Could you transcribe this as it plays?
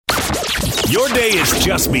Your day is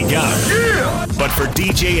just begun. Yeah! But for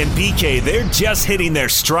DJ and PK, they're just hitting their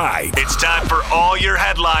stride. It's time for all your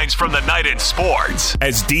headlines from the night in sports.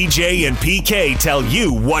 As DJ and PK tell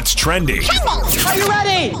you what's trending. Are you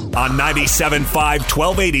ready? On 97.5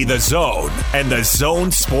 1280 The Zone and The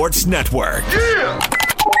Zone Sports Network. Yeah!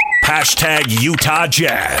 Hashtag Utah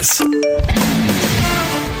Jazz.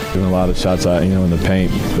 Doing a lot of shots out, in the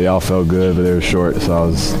paint. They all felt good, but they were short. So I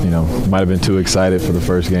was, might have been too excited for the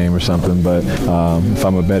first game or something. But if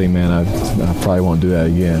I'm a betting man, I probably won't do that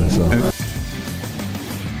again. So.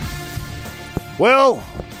 Well,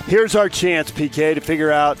 here's our chance, PK, to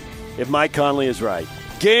figure out if Mike Conley is right.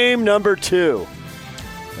 Game number 2.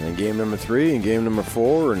 And then game number 3 and game number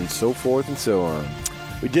 4 and so forth and so on.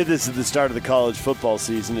 We did this at the start of the college football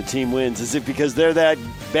season. A team wins. Is it because they're that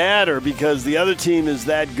bad or because the other team is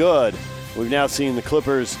that good? We've now seen the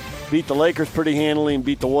Clippers beat the Lakers pretty handily and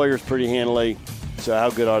beat the Warriors pretty handily. So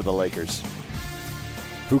how good are the Lakers?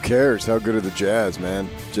 Who cares? How good are the Jazz, man?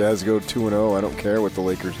 Jazz go 2-0. I don't care what the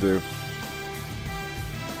Lakers do.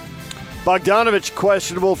 Bogdanovich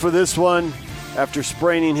questionable for this one after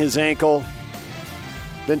spraining his ankle.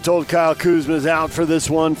 Been told Kyle Kuzma is out for this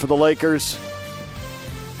one for the Lakers.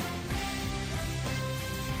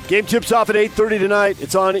 Game tips off at 8:30 tonight.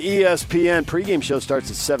 It's on ESPN. Pre-game show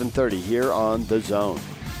starts at 7:30 here on The Zone.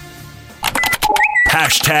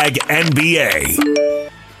 Hashtag NBA.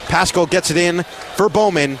 Pascal gets it in for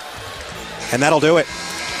Bowman, and that'll do it.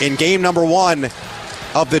 In game number 1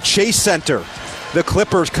 of the Chase Center, the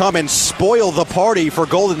Clippers come and spoil the party for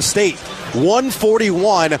Golden State.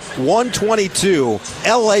 141-122.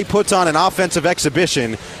 LA puts on an offensive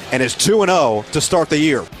exhibition and is 2-0 to start the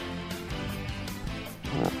year.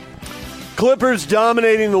 Clippers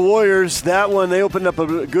dominating the Warriors. That one, they opened up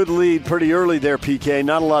a good lead pretty early there, PK.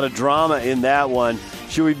 Not a lot of drama in that one.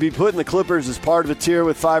 Should we be putting the Clippers as part of a tier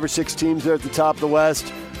with 5 or 6 teams there at the top of the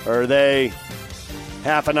West? Or are they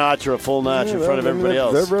half a notch or a full notch in front of everybody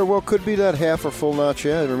else? There very well could be that half or full notch,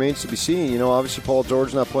 yeah. It remains to be seen. Obviously Paul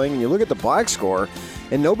George's not playing, and you look at the box score,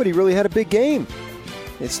 and nobody really had a big game.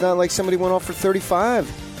 It's not like somebody went off for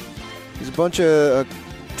 35. There's a bunch of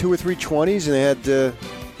 2 or 3 20s, and they had...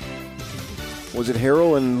 was it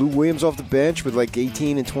Harrell and Lou Williams off the bench with like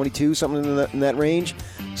 18 and 22, something in that range?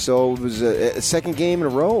 So it was a second game in a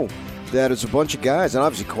row that it's a bunch of guys. And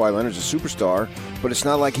obviously Kawhi Leonard's a superstar, but it's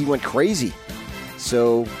not like he went crazy.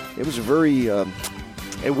 So it was a very... a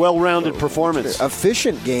well-rounded performance.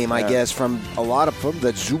 Efficient game, I guess, from a lot of them.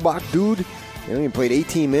 That Zubac dude, he played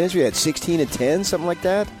 18 minutes. We had 16 and 10, something like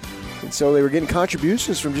that. And so they were getting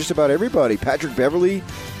contributions from just about everybody. Patrick Beverley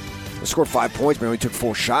scored 5 points, but he only took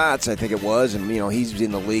 4 shots, I think it was. And, he's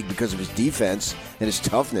in the league because of his defense and his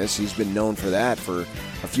toughness. He's been known for that for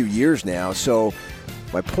a few years now. So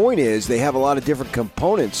my point is they have a lot of different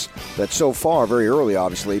components that so far, very early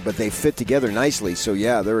obviously, but they fit together nicely. So,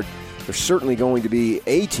 yeah, they're certainly going to be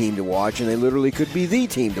a team to watch, and they literally could be the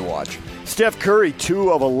team to watch. Steph Curry,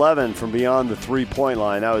 2 of 11 from beyond the three-point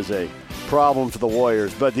line. That was a problem for the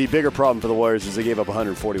Warriors. But the bigger problem for the Warriors is they gave up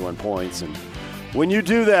 141 points, and when you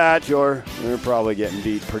do that, you're probably getting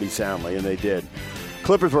beat pretty soundly, and they did.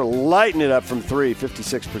 Clippers were lighting it up from 3,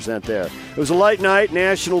 56% there. It was a light night,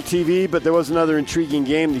 national TV, but there was another intriguing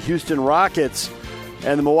game. The Houston Rockets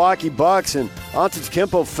and the Milwaukee Bucks, and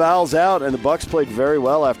Antetokounmpo fouls out, and the Bucks played very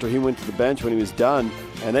well after he went to the bench when he was done,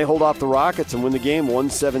 and they hold off the Rockets and win the game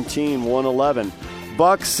 117-111.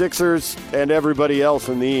 Bucks, Sixers, and everybody else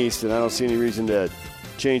in the East, and I don't see any reason to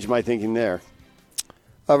change my thinking there.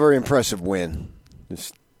 A very impressive win.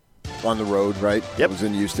 Just on the road, right? Yep. It was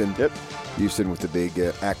in Houston. Yep. Houston with the big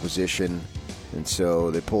acquisition, and so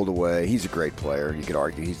they pulled away. He's a great player. You could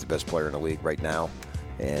argue he's the best player in the league right now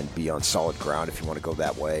and be on solid ground if you want to go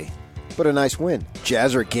that way. But a nice win.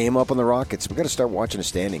 Jazz are a game up on the Rockets. We've got to start watching the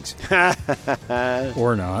standings.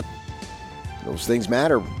 Or not. Those things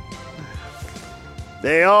matter.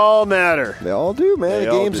 They all matter. They all do, man. They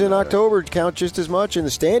the all games do in matter. October count just as much in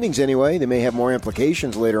the standings anyway. They may have more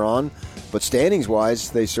implications later on, but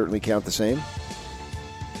standings-wise, they certainly count the same.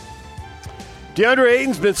 DeAndre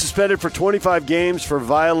Ayton's been suspended for 25 games for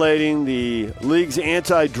violating the league's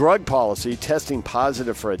anti-drug policy, testing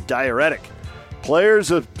positive for a diuretic.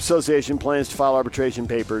 Players Association plans to file arbitration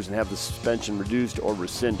papers and have the suspension reduced or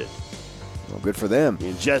rescinded. Well, good for them. He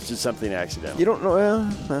ingested something accidentally. You don't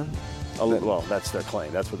know. Well, that's their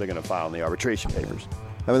claim. That's what they're going to file in the arbitration papers.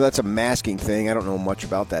 I mean, that's a masking thing. I don't know much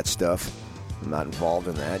about that stuff. I'm not involved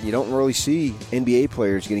in that. You don't really see NBA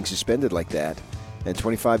players getting suspended like that. And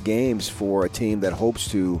 25 games for a team that hopes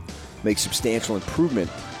to make substantial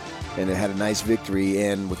improvement and they had a nice victory.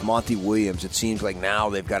 And with Monty Williams, it seems like now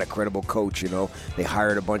they've got a credible coach. They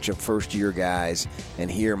hired a bunch of first-year guys, and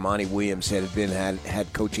here Monty Williams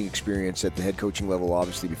had coaching experience at the head coaching level,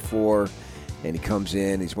 obviously before. And he comes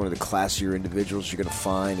in. He's one of the classier individuals you're going to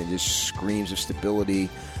find, and just screams of stability.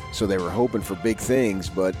 So they were hoping for big things,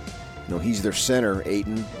 but he's their center,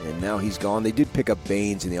 Ayton, and now he's gone. They did pick up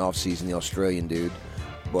Baines in the offseason, the Australian dude,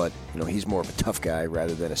 but he's more of a tough guy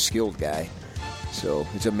rather than a skilled guy. So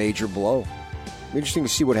it's a major blow. Interesting to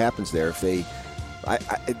see what happens there. If they,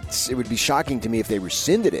 it would be shocking to me if they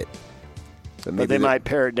rescinded it. But they might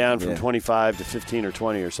pare it down from 25 to 15 or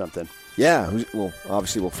 20 or something. Yeah, well,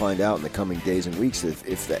 obviously we'll find out in the coming days and weeks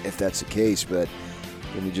if that's the case. But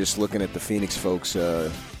when you're just looking at the Phoenix folks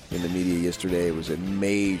in the media yesterday, it was a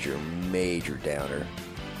major, major downer.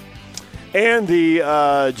 And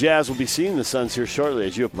the Jazz will be seeing the Suns here shortly,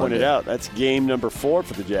 as you have pointed out. That's game number 4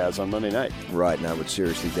 for the Jazz on Monday night. Right, and I would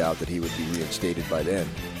seriously doubt that he would be reinstated by then.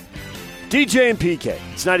 DJ and PK,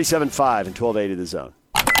 it's 97.5 and 1280 The Zone.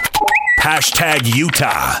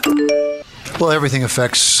 #Utah. Well, everything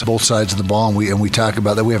affects both sides of the ball, and we talk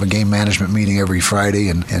about that. We have a game management meeting every Friday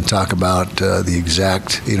and talk about the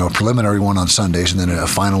exact preliminary one on Sundays and then a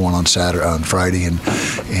final one on Friday,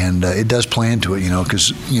 and it does play into it,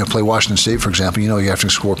 because play Washington State, for example, you have to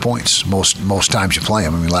score points most times you play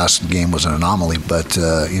them. I mean, last game was an anomaly, but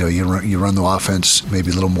you run the offense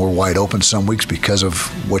maybe a little more wide open some weeks because of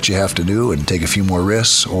what you have to do and take a few more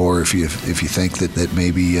risks, or if you think that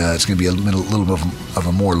maybe it's going to be a little bit of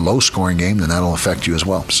a more low scoring game, then that'll affect you as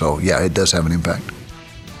well. So, yeah, it does have an impact.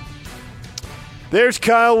 There's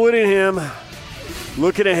Kyle Whittingham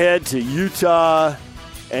looking ahead to Utah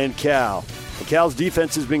and Cal. And Cal's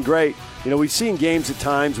defense has been great. We've seen games at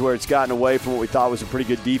times where it's gotten away from what we thought was a pretty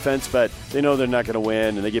good defense, but they know they're not going to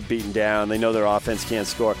win, and they get beaten down. They know their offense can't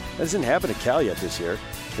score. That hasn't happened to Cal yet this year.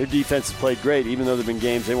 Their defense has played great, even though there have been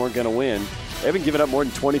games they weren't going to win. They haven't given up more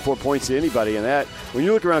than 24 points to anybody, and that, when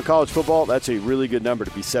you look around college football, that's a really good number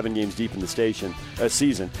to be 7 games deep in the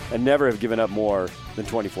season and never have given up more than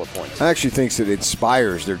 24 points. I actually think that it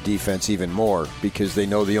inspires their defense even more because they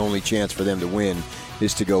know the only chance for them to win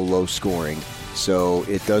is to go low scoring. So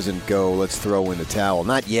it doesn't go, let's throw in the towel.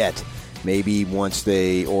 Not yet. Maybe once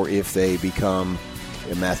if they become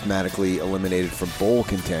mathematically eliminated from bowl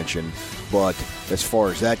contention. But as far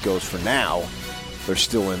as that goes for now, they're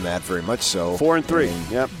still in that very much so.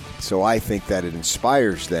 4-3. Yep. So I think that it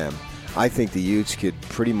inspires them. I think the Utes could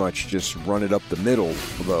pretty much just run it up the middle,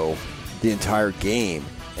 though, the entire game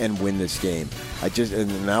and win this game.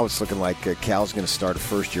 And now it's looking like Cal's going to start a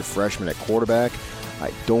first-year freshman at quarterback.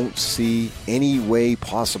 I don't see any way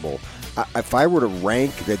possible. If I were to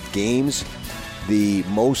rank the games the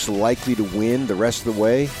most likely to win the rest of the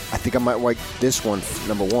way, I think I might rank this one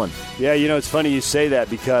number 1. Yeah, it's funny you say that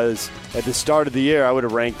because at the start of the year, I would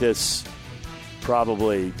have ranked this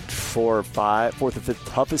probably 4th or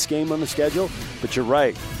 5th toughest game on the schedule. But you're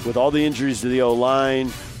right. With all the injuries to the O-line,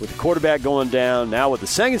 with the quarterback going down, now with the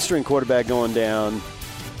second-string quarterback going down,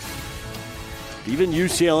 even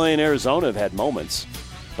UCLA and Arizona have had moments.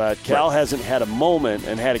 But Cal hasn't had a moment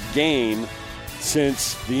and had a game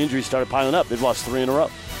since the injuries started piling up. They've lost 3 in a row.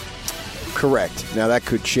 Correct. Now, that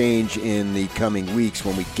could change in the coming weeks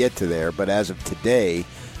when we get to there. But as of today,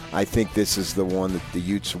 I think this is the one that the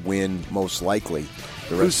Utes win most likely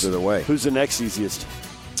the rest of the way. Who's the next easiest?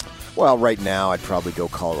 Well, right now, I'd probably go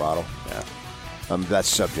Colorado. Yeah. That's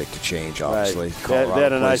subject to change, obviously. Right.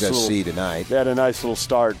 Colorado plays SC tonight. They had a nice little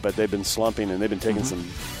start, but they've been slumping, and they've been taking some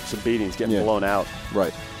beatings, getting blown out.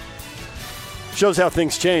 Right. Shows how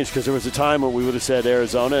things change, because there was a time where we would have said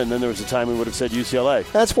Arizona, and then there was a time we would have said UCLA.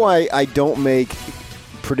 That's why I don't make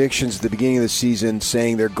predictions at the beginning of the season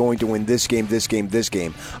saying they're going to win this game, this game, this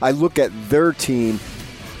game. I look at their team.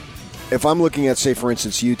 If I'm looking at, say, for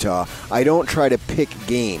instance, Utah, I don't try to pick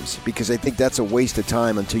games because I think that's a waste of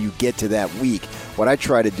time until you get to that week. What I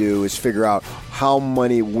try to do is figure out how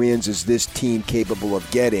many wins is this team capable of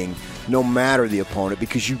getting no matter the opponent,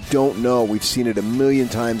 because you don't know. We've seen it a million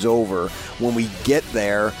times over. When we get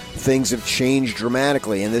there, things have changed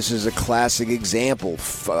dramatically, and this is a classic example.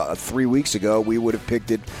 3 weeks ago, we would have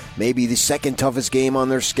picked it maybe the second toughest game on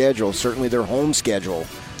their schedule, certainly their home schedule.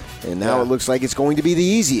 And now it looks like it's going to be the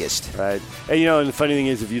easiest. Right. And, and the funny thing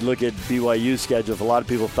is, if you look at BYU's schedule, a lot of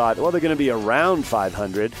people thought, well, they're going to be around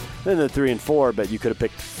 500. Then they're 3-4, but you could have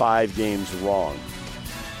picked 5 games wrong.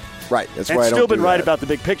 Right. That's why I don't still been do right that. About the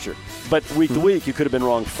big picture. But week to week, you could have been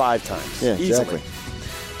wrong 5 times. Yeah, easily. exactly.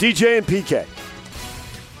 DJ and PK.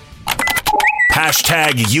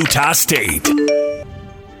 #Utah State.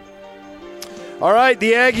 All right,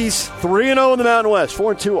 the Aggies 3-0 in the Mountain West,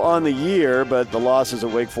 4-2 on the year, but the losses at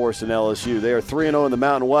Wake Forest and LSU. They are 3-0 in the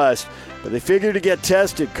Mountain West, but they figured to get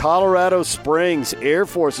tested. Colorado Springs Air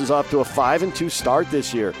Force is off to a 5-2 start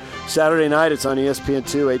this year. Saturday night, it's on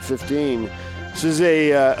ESPN2, 8:15. This is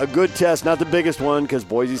a good test, not the biggest one because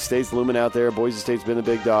Boise State's looming out there. Boise State's been the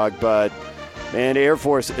big dog, but, man, Air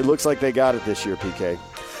Force, it looks like they got it this year, PK.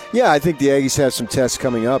 Yeah, I think the Aggies have some tests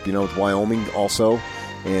coming up, with Wyoming also.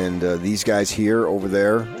 And these guys here, over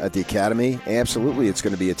there at the academy, absolutely it's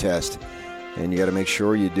going to be a test. And you got to make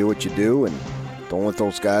sure you do what you do and don't let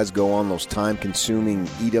those guys go on those time-consuming,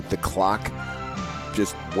 eat-up-the-clock,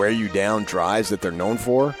 just wear you down drives that they're known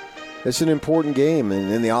for. It's an important game,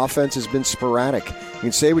 and then the offense has been sporadic. You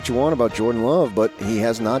can say what you want about Jordan Love, but he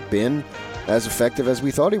has not been as effective as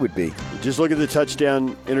we thought he would be. Just look at the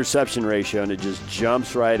touchdown-interception ratio, and it just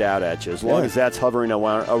jumps right out at you. As long as that's hovering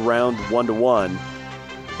around 1-to-1,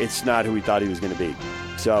 it's not who we thought he was going to be.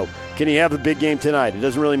 So, can he have a big game tonight? It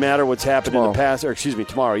doesn't really matter what's happened in the past.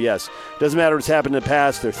 Tomorrow, yes. It doesn't matter what's happened in the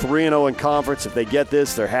past. They're 3-0 in conference. If they get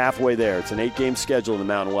this, they're halfway there. It's an 8-game schedule in the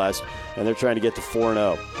Mountain West, and they're trying to get to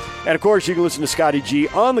 4-0. And, of course, you can listen to Scotty G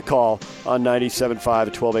on the call on 97.5 at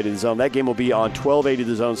 1280 The Zone. That game will be on 1280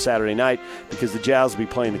 The Zone Saturday night because the Jazz will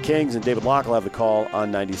be playing the Kings, and David Locke will have the call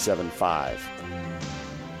on 97.5.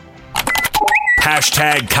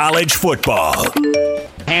 #college football.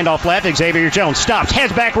 Handoff left, Xavier Jones stops,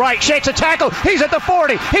 heads back right, shakes a tackle, he's at the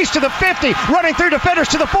 40, he's to the 50, running through defenders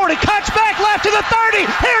to the 40, cuts back left to the 30,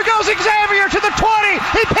 here goes Xavier to the 20,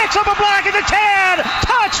 he picks up a block at the 10,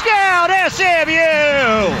 touchdown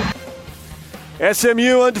SMU!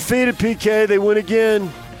 SMU undefeated, PK, they win again.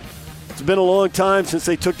 It's been a long time since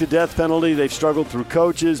they took the death penalty. They've struggled through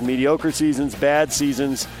coaches, mediocre seasons, bad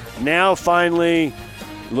seasons. Now, finally,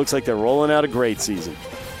 it looks like they're rolling out a great season.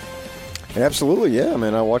 Absolutely, yeah.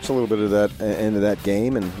 I watched a little bit of that end of that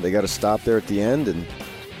game, and they got to stop there at the end and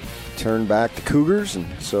turn back the Cougars. And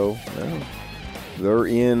so they're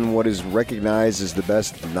in what is recognized as the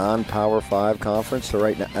best non-Power 5 conference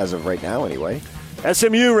as of right now anyway.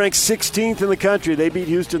 SMU ranks 16th in the country. They beat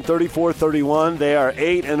Houston 34-31. They are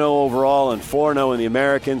 8-0 overall and 4-0 in the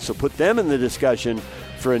American, so put them in the discussion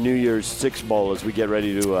for a New Year's Six Bowl as we get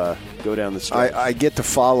ready to go down the stretch. I get to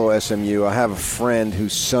follow SMU. I have a friend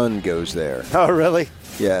whose son goes there. Oh, really?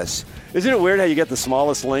 Yes. Isn't it weird how you get the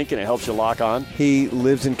smallest link and it helps you lock on? He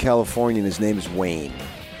lives in California, and his name is Wayne.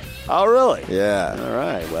 Oh, really? Yeah. All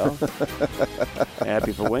right, well,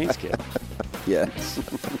 happy for Wayne's kid. Yes.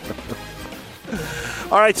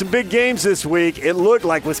 All right, some big games this week. It looked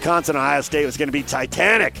like Wisconsin-Ohio State was going to be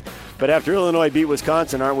titanic. But after Illinois beat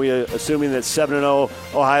Wisconsin, aren't we assuming that 7-0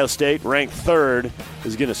 Ohio State, ranked third,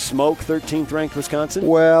 is going to smoke 13th-ranked Wisconsin?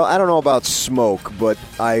 Well, I don't know about smoke, but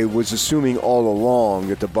I was assuming all along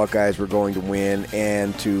that the Buckeyes were going to win.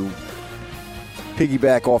 And to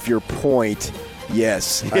piggyback off your point,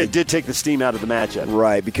 yes. It did take the steam out of the matchup.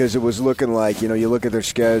 Right, because it was looking like, you look at their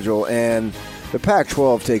schedule, and the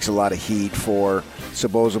Pac-12 takes a lot of heat for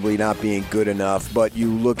supposedly not being good enough, but you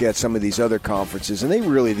look at some of these other conferences, and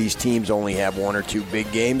these teams only have one or two big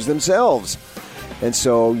games themselves. And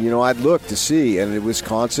so, I'd look to see, and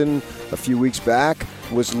Wisconsin a few weeks back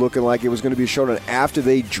was looking like it was going to be a showdown after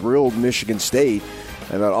they drilled Michigan State.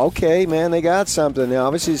 I thought, okay, man, they got something. Now,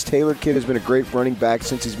 obviously, this Taylor kid has been a great running back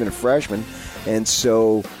since he's been a freshman, and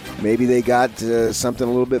so maybe they got something a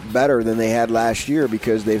little bit better than they had last year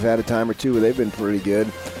because they've had a time or two where they've been pretty good.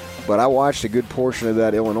 But I watched a good portion of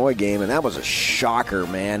that Illinois game, and that was a shocker,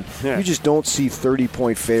 man. Yeah. You just don't see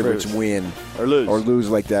 30-point favorites win. Or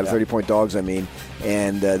lose like that, 30-point dogs, I mean.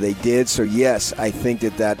 And they did. So, yes, I think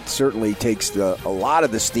that certainly takes a lot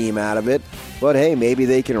of the steam out of it. But, hey, maybe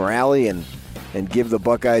they can rally and give the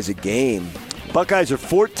Buckeyes a game. Buckeyes are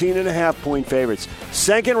 14.5-point favorites.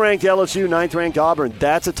 Second-ranked LSU, ninth-ranked Auburn.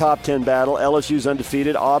 That's a top 10 battle. LSU's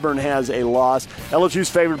undefeated. Auburn has a loss. LSU's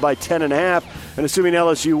favored by 10.5. And assuming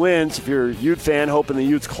LSU wins, if you're a Ute fan, hoping the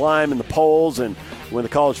Utes climb in the polls, and when the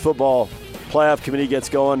college football playoff committee gets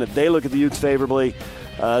going, if they look at the Utes favorably,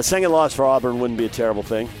 second loss for Auburn wouldn't be a terrible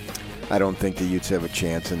thing. I don't think the Utes have a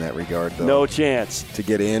chance in that regard, though. No chance. To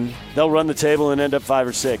get in? They'll run the table and end up 5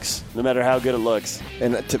 or 6, no matter how good it looks.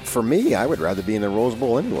 And for me, I would rather be in the Rose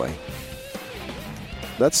Bowl anyway.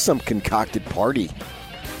 That's some concocted party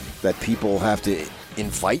that people have to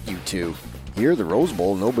invite you to. Here, the Rose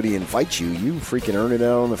Bowl, nobody invites you. You freaking earn it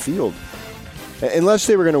out on the field. Unless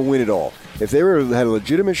they were going to win it all. If they had a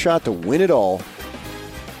legitimate shot to win it all,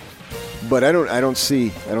 but I don't see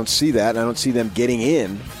that, and I don't see them getting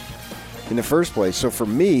in the first place. So for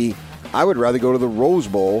me, I would rather go to the Rose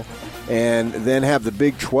Bowl and then have the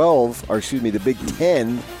Big 12, or excuse me, the Big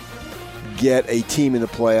 10 get a team in the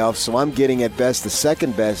playoffs, so I'm getting at best the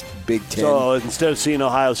second best Big Ten. So instead of seeing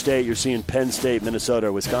Ohio State, you're seeing Penn State, Minnesota,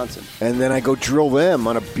 or Wisconsin. And then I go drill them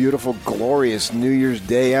on a beautiful, glorious New Year's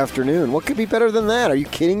Day afternoon. What could be better than that? Are you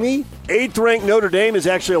kidding me? 8th-ranked Notre Dame is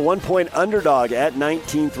actually a 1-point underdog at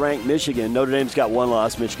 19th-ranked Michigan. Notre Dame's got 1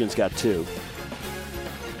 loss. Michigan's got 2.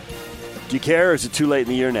 Do you care, or is it too late in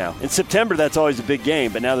the year now? In September, that's always a big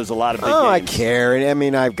game, but now there's a lot of big games. Oh, I care. I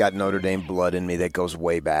mean, I've got Notre Dame blood in me that goes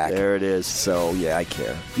way back. There it is. So, yeah, I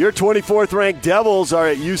care. Your 24th-ranked Devils are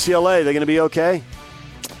at UCLA. They're going to be okay?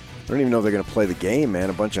 I don't even know if they're going to play the game, man.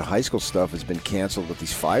 A bunch of high school stuff has been canceled with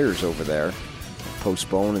these fires over there.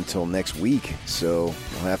 Postponed until next week, so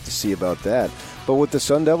we'll have to see about that. But with the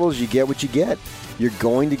Sun Devils, you get what you get. You're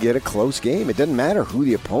going to get a close game. It doesn't matter who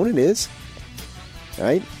the opponent is,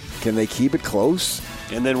 right? Can they keep it close?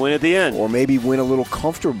 And then win at the end. Or maybe win a little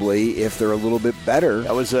comfortably if they're a little bit better.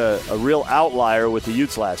 That was a real outlier with the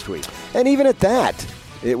Utes last week. And even at that,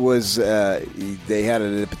 it was they had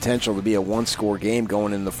the potential to be a one-score game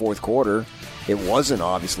going in the fourth quarter. It wasn't,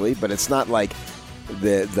 obviously, but it's not like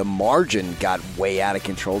the margin got way out of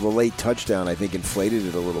control. The late touchdown, I think, inflated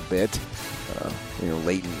it a little bit,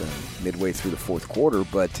 late in midway through the fourth quarter.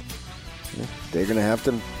 But they're going to have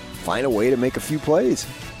to find a way to make a few plays.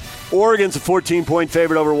 Oregon's a 14-point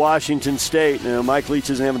favorite over Washington State. Mike Leach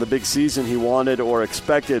isn't having the big season he wanted or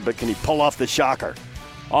expected, but can he pull off the shocker?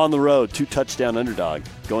 On the road, 2-touchdown underdog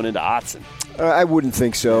going into Autzen. I wouldn't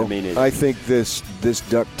think so. Yeah, I think this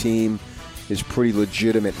Duck team is pretty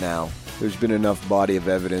legitimate now. There's been enough body of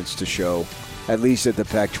evidence to show, at least at the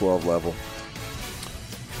Pac-12 level.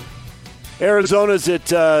 Arizona's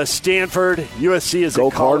at Stanford. USC is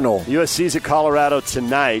at Cardinal. USC's at Colorado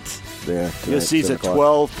tonight. Yeah, USC's a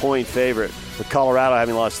 12-point favorite, with Colorado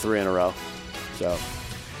having lost 3 in a row. So,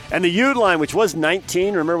 and the Ute line, which was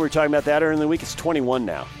 19, remember we were talking about that earlier in the week, it's 21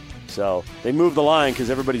 now. So they moved the line because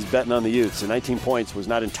everybody's betting on the Utes, and 19 points was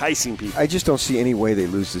not enticing people. I just don't see any way they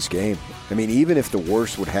lose this game. I mean, even if the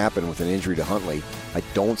worst would happen with an injury to Huntley, I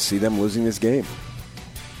don't see them losing this game.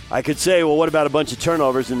 I could say, well, what about a bunch of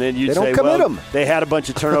turnovers? And then you'd say, well, they had a bunch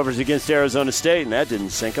of turnovers against Arizona State, and that didn't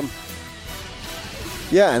sink them.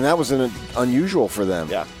 Yeah, and that was unusual for them.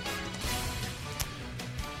 Yeah.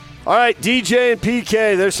 All right, DJ and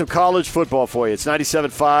PK, there's some college football for you. It's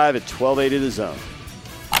 97.5 at 1280 The Zone.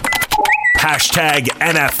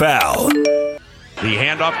 #NFL. The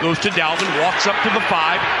handoff goes to Dalvin, walks up to the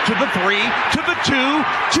 5, to the 3, to the 2,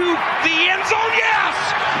 to the end zone. Yes!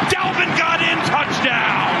 Dalvin got in,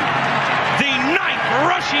 touchdown! The 9th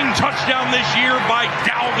rushing touchdown this year by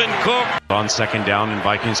Dalvin Cook. On second down in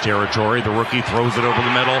Vikings territory, the rookie throws it over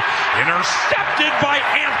the middle. Intercepted by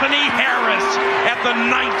Anthony Harris at the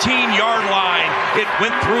 19-yard line. It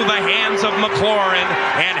went through the hands of McLaurin,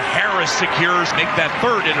 and Harris secures, make that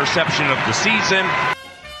 3rd interception of the season.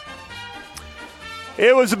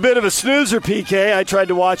 It was a bit of a snoozer, PK. I tried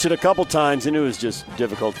to watch it a couple times, and it was just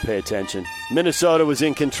difficult to pay attention. Minnesota was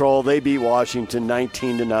in control. They beat Washington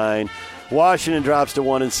 19-9. Washington drops to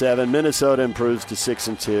 1-7. Minnesota improves to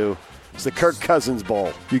 6-2. It's the Kirk Cousins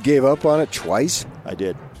Bowl. You gave up on it twice? I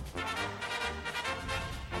did.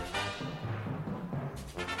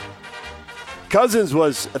 Cousins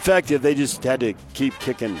was effective. They just had to keep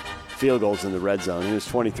kicking field goals in the red zone. He was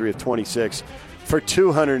 23 of 26 for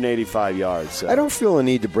 285 yards. So. I don't feel a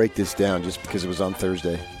need to break this down just because it was on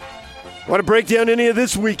Thursday. Want to break down any of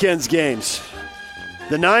this weekend's games?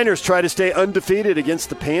 The Niners try to stay undefeated against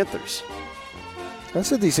the Panthers.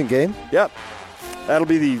 That's a decent game. Yep. That'll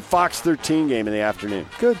be the Fox 13 game in the afternoon.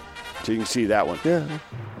 Good. So you can see that one. Yeah.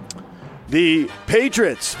 The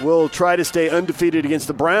Patriots will try to stay undefeated against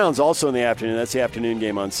the Browns also in the afternoon. That's the afternoon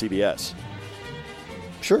game on CBS.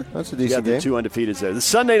 Sure, that's a decent game. The 2 undefeateds there. The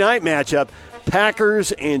Sunday night matchup,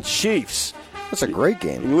 Packers and Chiefs. That's a great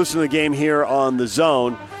game. You can listen to the game here on The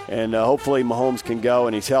Zone, and hopefully Mahomes can go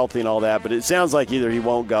and he's healthy and all that. But it sounds like either he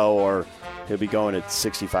won't go or he'll be going at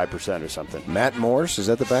 65% or something. Matt Morris, is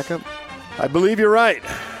that the backup? I believe you're right.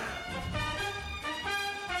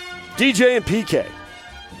 DJ and PK.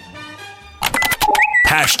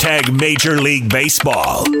 #Major League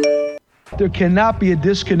Baseball. There cannot be a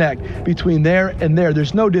disconnect between there and there.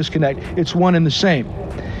 There's no disconnect. It's one and the same.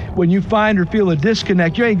 When you find or feel a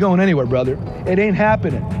disconnect, you ain't going anywhere, brother. It ain't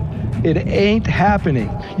happening. It ain't happening.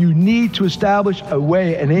 You need to establish a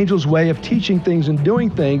way, an Angel's way of teaching things and doing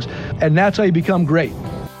things, and that's how you become great.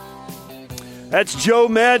 That's Joe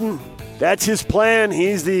Madden. That's his plan.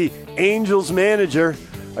 He's the Angels manager.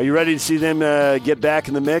 Are you ready to see them get back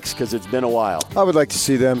in the mix? Because it's been a while. I would like to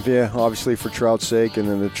see them, yeah, obviously for Trout's sake and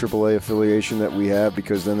then the AAA affiliation that we have,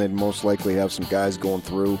 because then they'd most likely have some guys going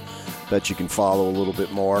through that you can follow a little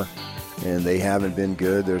bit more. and they haven't been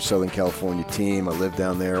good. They're a Southern California team. I live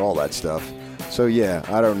down there, all that stuff. So, yeah,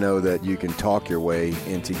 I don't know that you can talk your way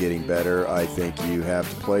into getting better. I think you have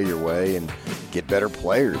to play your way and get better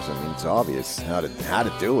players. I mean, it's obvious how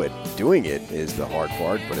to do it. Doing it is the hard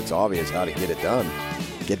part, but it's obvious how to get it done.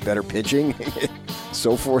 Get better pitching,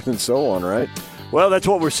 so forth and so on, right? Well, that's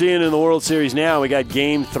what we're seeing in the World Series now. We got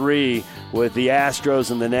Game 3 with the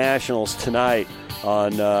Astros and the Nationals tonight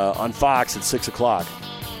on Fox at 6 o'clock.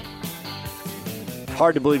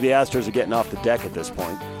 Hard to believe the Astros are getting off the deck at this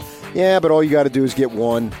point. Yeah, but all you got to do is get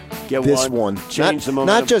one. This one. Change the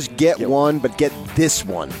momentum. Not just get one, but get this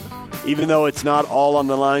one. Even though it's not all on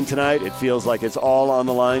the line tonight, it feels like it's all on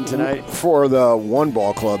the line tonight? For the one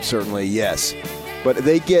ball club, certainly, yes. But if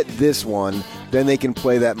they get this one, then they can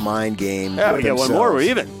play that mind game. Yeah, we get one more, we're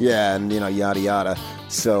even. Yeah, and, yada, yada.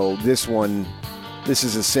 So this one, this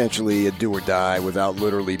is essentially a do or die without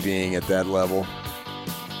literally being at that level.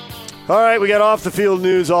 All right, we got off-the-field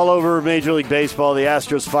news all over Major League Baseball. The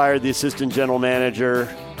Astros fired the assistant general manager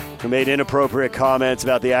who made inappropriate comments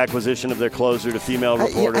about the acquisition of their closer to female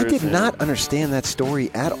reporters. I did not understand that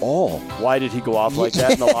story at all. Why did he go off like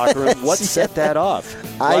that in the locker room? What set that off?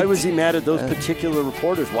 Why was he mad at those particular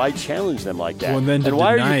reporters? Why challenge them like that? Well, and then and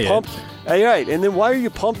why deny are you pumped? Right, and then why are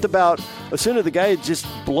you pumped about Osuna? The guy had just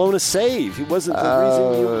blown a save. He wasn't the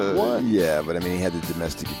reason you won. Yeah, but I mean, he had the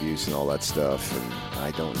domestic abuse and all that stuff, and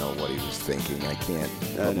I don't know what he was thinking. I can't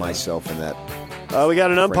put myself in that. We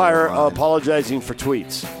got an umpire apologizing for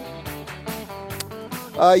tweets.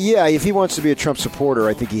 Yeah, if he wants to be a Trump supporter,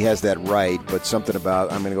 I think he has that right. But something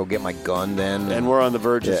about, I'm going to go get my gun then. And we're on the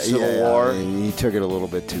verge of civil war. He took it a little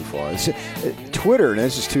bit too far. Twitter, and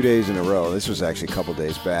this is 2 days in a row. This was actually a couple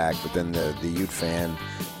days back. But then the Ute fan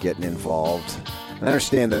getting involved. I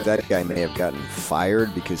understand that guy may have gotten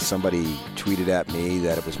fired because somebody tweeted at me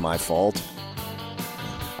that it was my fault.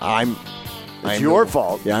 It's your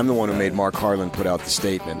fault. Yeah, I'm the one who made Mark Harlan put out the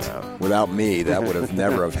statement. No. Without me, that would have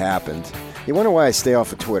never have happened. You wonder why I stay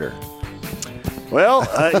off of Twitter. Well,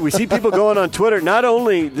 we see people going on Twitter. Not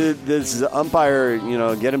only did this umpire,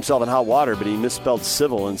 get himself in hot water, but he misspelled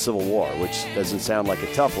civil in Civil War, which doesn't sound like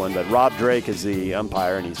a tough one. But Rob Drake is the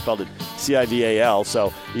umpire, and he spelled it Cival.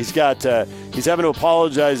 So he's having to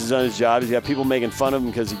apologize on his job. He's got people making fun of him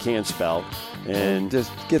because he can't spell. And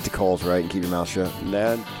just get the calls right and keep your mouth shut.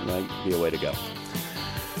 That might be a way to go.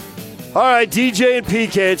 All right, DJ and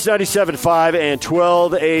PK, it's 97.5 and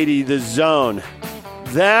 1280 The Zone.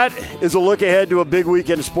 That is a look ahead to a big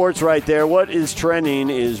weekend of sports right there. What is trending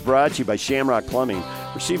is brought to you by Shamrock Plumbing.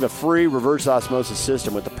 Receive a free reverse osmosis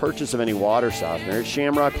system with the purchase of any water softener at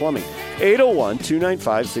Shamrock Plumbing.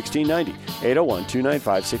 801-295-1690.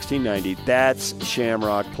 801-295-1690. That's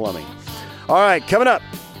Shamrock Plumbing. All right, coming up.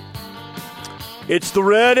 It's the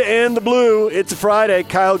red and the blue. It's a Friday.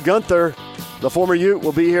 Kyle Gunther, the former Ute,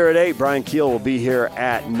 will be here at 8. Brian Keel will be here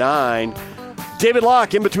at 9. David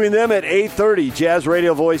Locke in between them at 8:30. Jazz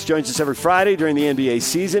Radio Voice joins us every Friday during the NBA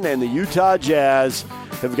season, and the Utah Jazz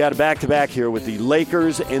have got a back-to-back here with the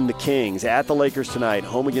Lakers and the Kings. At the Lakers tonight,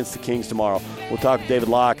 home against the Kings tomorrow. We'll talk with David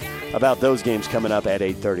Locke about those games coming up at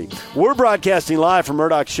 8:30. We're broadcasting live from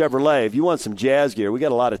Murdoch Chevrolet. If you want some Jazz gear, we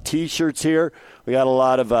got a lot of T-shirts here. We got a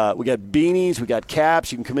lot of we got beanies, we got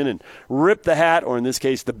caps. You can come in and rip the hat, or in this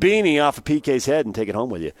case, the beanie off of PK's head and take it home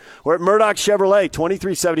with you. We're at Murdoch Chevrolet,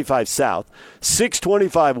 2375 South,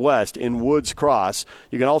 625 West in Woods Cross.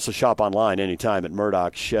 You can also shop online anytime at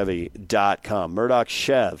MurdochChevy.com.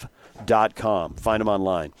 MurdochChev.com. Find them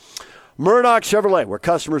online. Murdoch Chevrolet, where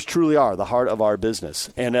customers truly are the heart of our business.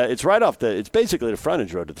 And it's right off it's basically the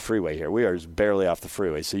frontage road to the freeway here. We are just barely off the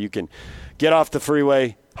freeway. So you can get off the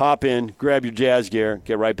freeway, hop in, grab your Jazz gear,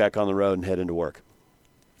 get right back on the road and head into work.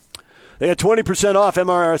 They got 20% off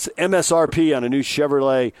MSRP on a new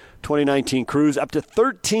Chevrolet 2019 Cruze, up to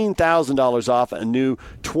 $13,000 off a new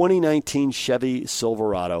 2019 Chevy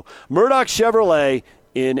Silverado. Murdoch Chevrolet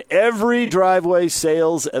in every driveway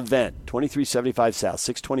sales event. 2375 South,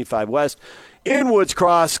 625 West in Woods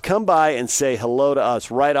Cross. Come by and say hello to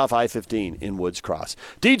us right off I-15 in Woods Cross.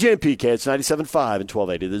 DJ and PK, it's 97.5 and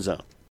 1280 The Zone.